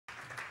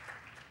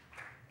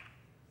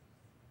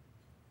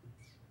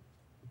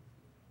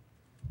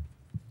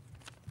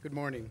Good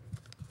morning.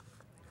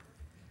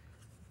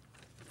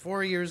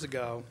 4 years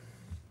ago,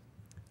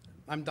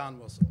 I'm Don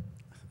Wilson.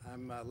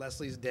 I'm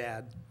Leslie's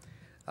dad.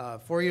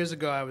 4 years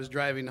ago, I was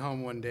driving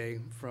home one day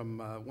from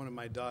one of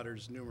my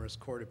daughter's numerous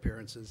court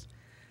appearances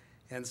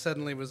and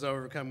suddenly was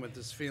overcome with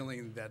this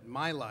feeling that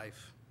my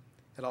life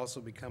had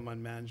also become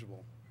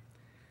unmanageable.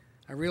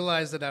 I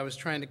realized that I was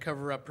trying to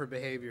cover up her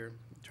behavior,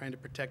 trying to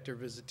protect her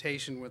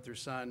visitation with her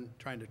son,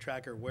 trying to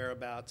track her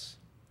whereabouts,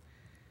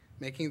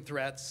 making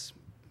threats,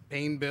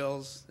 paying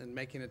bills, and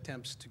making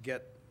attempts to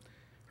get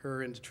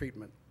her into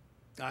treatment.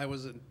 I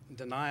was in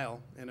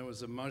denial, and it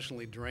was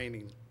emotionally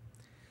draining.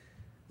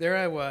 There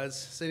I was,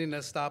 sitting at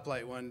a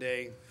stoplight one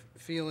day,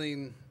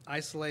 feeling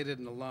isolated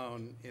and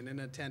alone and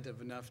inattentive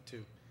enough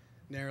to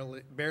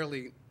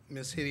barely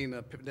miss hitting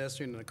a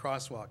pedestrian in a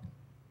crosswalk.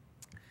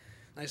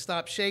 I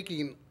stopped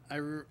shaking.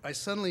 I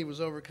suddenly was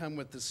overcome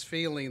with this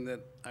feeling that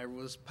I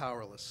was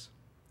powerless.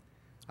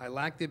 I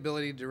lacked the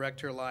ability to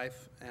direct her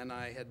life, and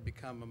I had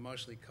become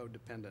emotionally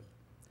codependent.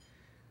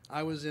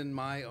 I was in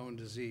my own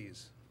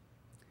disease.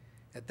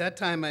 At that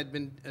time, I'd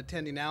been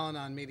attending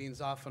Al-Anon meetings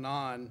off and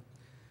on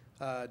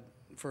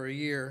for a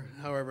year.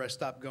 However, I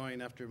stopped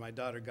going after my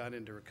daughter got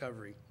into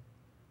recovery.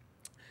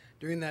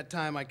 During that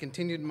time, I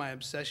continued my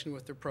obsession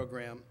with the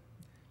program,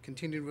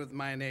 continued with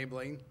my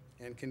enabling,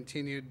 and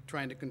continued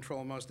trying to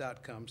control most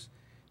outcomes,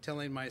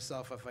 telling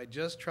myself if I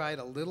just tried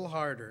a little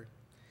harder,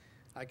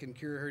 I can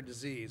cure her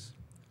disease.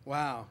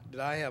 Wow,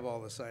 did I have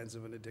all the signs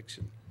of an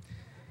addiction.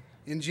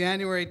 In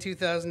January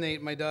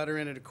 2008, my daughter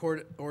entered a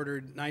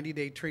court-ordered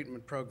 90-day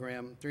treatment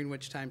program, during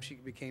which time she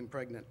became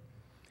pregnant.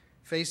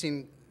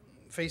 Facing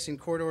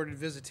court-ordered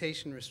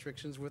visitation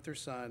restrictions with her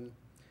son,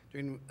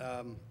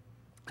 I'm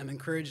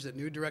encouraged that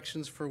New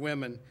Directions for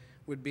Women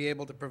would be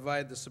able to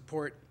provide the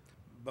support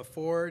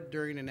before,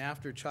 during, and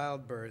after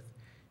childbirth.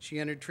 She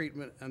entered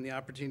treatment and the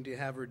opportunity to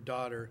have her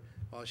daughter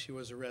while she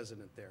was a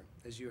resident there,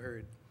 as you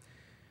heard.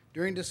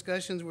 During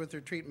discussions with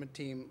her treatment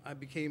team, I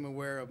became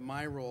aware of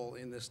my role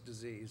in this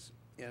disease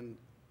and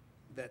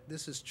that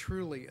this is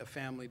truly a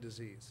family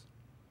disease.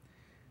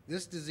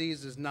 This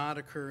disease does not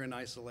occur in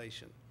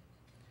isolation.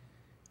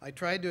 I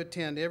tried to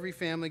attend every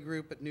family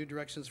group at New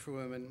Directions for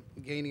Women,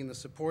 gaining the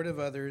support of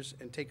others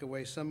and take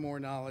away some more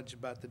knowledge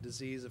about the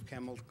disease of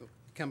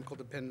chemical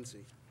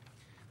dependency.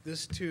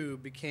 This too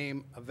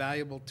became a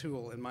valuable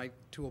tool in my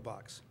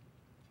toolbox.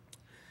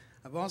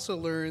 I've also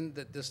learned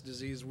that this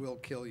disease will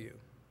kill you,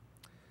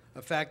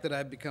 a fact that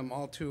I've become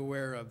all too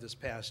aware of this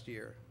past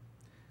year.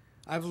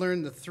 I've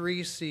learned the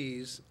 3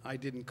 C's: I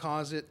didn't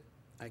cause it,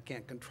 I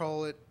can't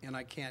control it, and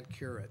I can't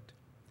cure it.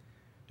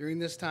 During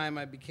this time,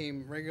 I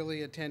became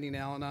regularly attending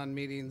Al-Anon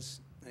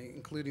meetings,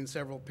 including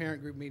several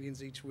parent group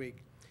meetings each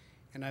week,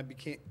 and I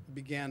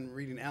began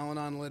reading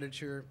Al-Anon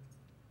literature,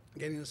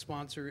 getting a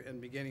sponsor, and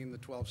beginning the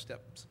 12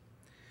 steps.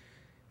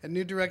 At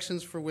New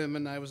Directions for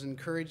Women, I was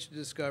encouraged to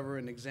discover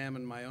and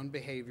examine my own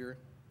behavior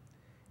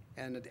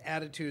and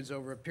attitudes.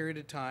 Over a period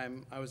of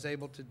time, I was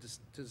able to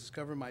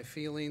discover my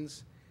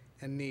feelings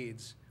and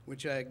needs,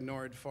 which I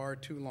ignored far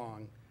too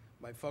long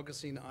by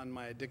focusing on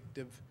my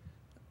addictive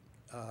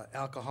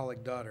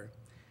alcoholic daughter.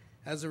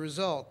 As a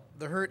result,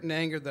 the hurt and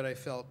anger that I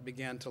felt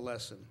began to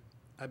lessen.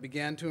 I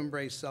began to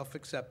embrace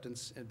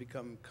self-acceptance and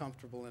become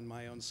comfortable in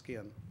my own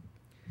skin.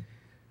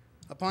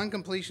 Upon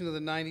completion of the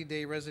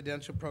 90-day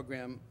residential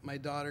program, my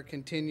daughter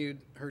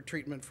continued her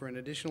treatment for an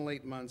additional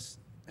 8 months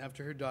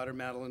after her daughter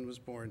Madeline was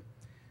born.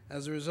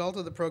 As a result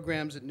of the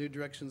programs at New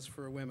Directions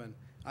for Women,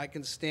 I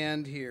can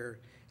stand here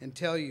and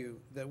tell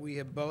you that we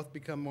have both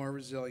become more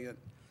resilient,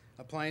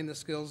 applying the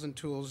skills and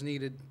tools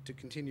needed to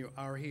continue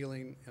our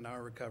healing and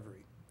our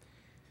recovery.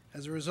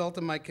 As a result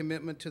of my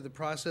commitment to the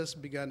process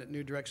begun at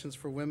New Directions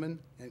for Women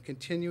and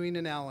continuing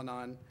in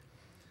Al-Anon,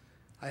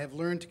 I have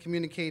learned to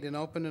communicate in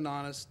open and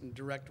honest and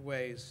direct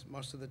ways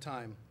most of the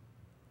time.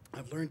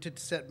 I've learned to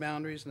set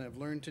boundaries, and I've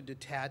learned to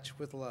detach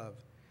with love.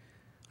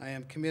 I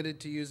am committed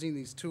to using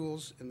these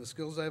tools and the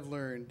skills I've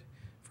learned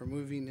for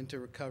moving into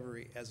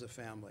recovery as a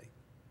family.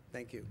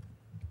 Thank you.